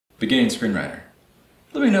Beginning screenwriter.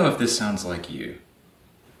 Let me know if this sounds like you.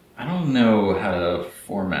 I don't know how to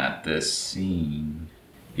format this scene.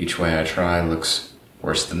 Each way I try looks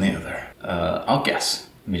worse than the other. I'll guess.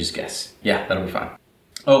 Let me just guess. Yeah, that'll be fine.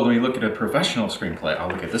 Oh, let me look at a professional screenplay. I'll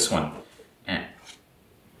look at this one. And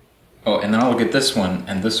then I'll look at this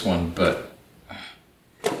one, but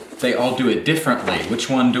they all do it differently.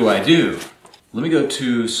 Which one do I do? Let me go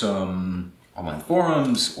to some online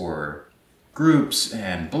forums or groups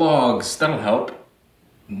and blogs. That'll help.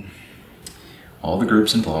 All the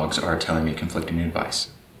groups and blogs are telling me conflicting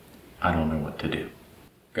advice. I don't know what to do.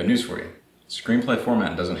 Good news for you. Screenplay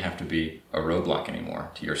format doesn't have to be a roadblock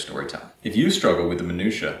anymore to your storytelling. If you struggle with the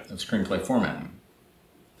minutia of screenplay formatting,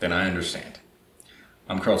 then I understand.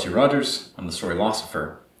 I'm Carl T. Rogers, I'm the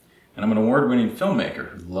Storylosopher, and I'm an award-winning filmmaker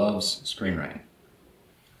who loves screenwriting.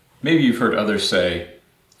 Maybe you've heard others say,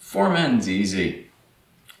 formatting's easy.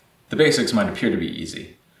 The basics might appear to be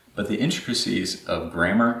easy, but the intricacies of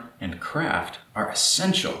grammar and craft are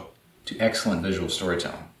essential to excellent visual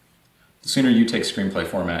storytelling. The sooner you take screenplay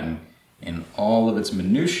formatting in all of its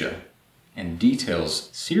minutia and details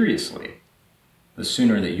seriously, the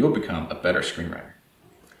sooner that you'll become a better screenwriter.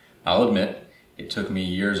 I'll admit, it took me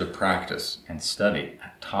years of practice and study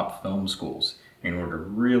at top film schools in order to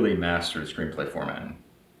really master screenplay formatting.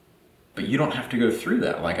 But you don't have to go through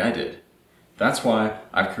that like I did. That's why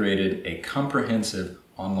I've created a comprehensive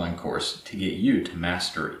online course to get you to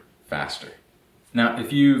mastery faster. Now,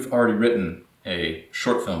 if you've already written a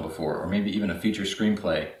short film before, or maybe even a feature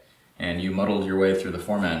screenplay, and you muddled your way through the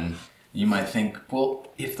formatting, you might think, well,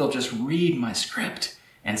 if they'll just read my script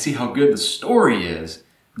and see how good the story is,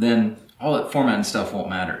 then all that formatting stuff won't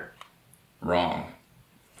matter. Wrong.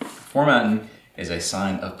 Formatting is a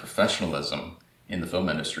sign of professionalism in the film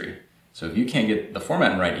industry. So if you can't get the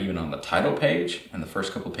formatting right even on the title page and the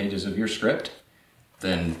first couple pages of your script,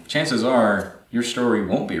 then chances are your story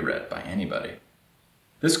won't be read by anybody.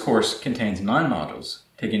 This course contains 9 modules,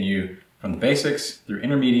 taking you from the basics through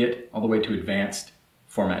intermediate all the way to advanced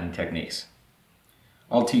formatting techniques.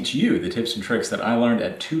 I'll teach you the tips and tricks that I learned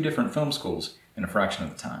at 2 different film schools in a fraction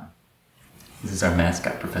of the time. This is our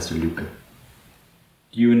mascot, Professor Lupin.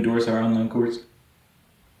 Do you endorse our online course?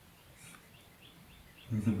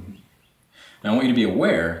 Now I want you to be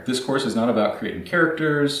aware, this course is not about creating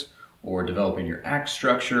characters or developing your act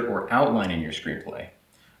structure or outlining your screenplay.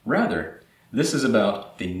 Rather, this is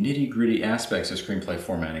about the nitty-gritty aspects of screenplay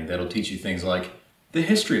formatting that'll teach you things like the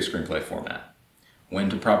history of screenplay format,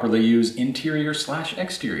 when to properly use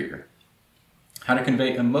interior/exterior, how to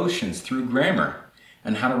convey emotions through grammar,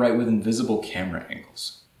 and how to write with invisible camera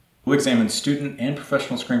angles. We'll examine student and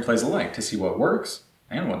professional screenplays alike to see what works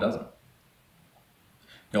and what doesn't.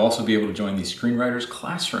 You'll also be able to join the Screenwriters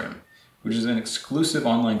Classroom, which is an exclusive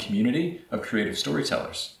online community of creative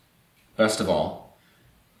storytellers. Best of all,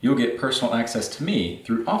 you'll get personal access to me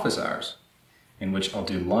through office hours, in which I'll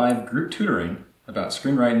do live group tutoring about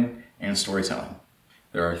screenwriting and storytelling.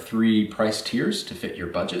 There are 3 price tiers to fit your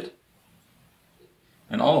budget,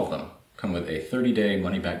 and all of them come with a 30-day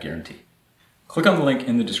money-back guarantee. Click on the link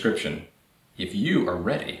in the description if you are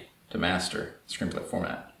ready to master screenplay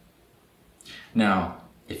format. Now,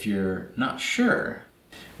 if you're not sure,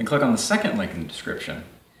 then click on the second link in the description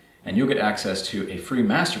and you'll get access to a free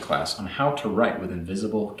masterclass on how to write with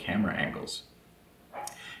invisible camera angles.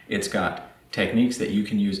 It's got techniques that you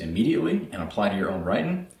can use immediately and apply to your own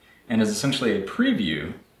writing, and is essentially a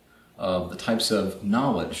preview of the types of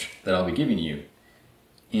knowledge that I'll be giving you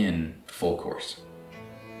in the full course.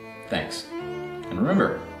 Thanks. And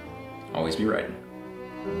remember, always be writing.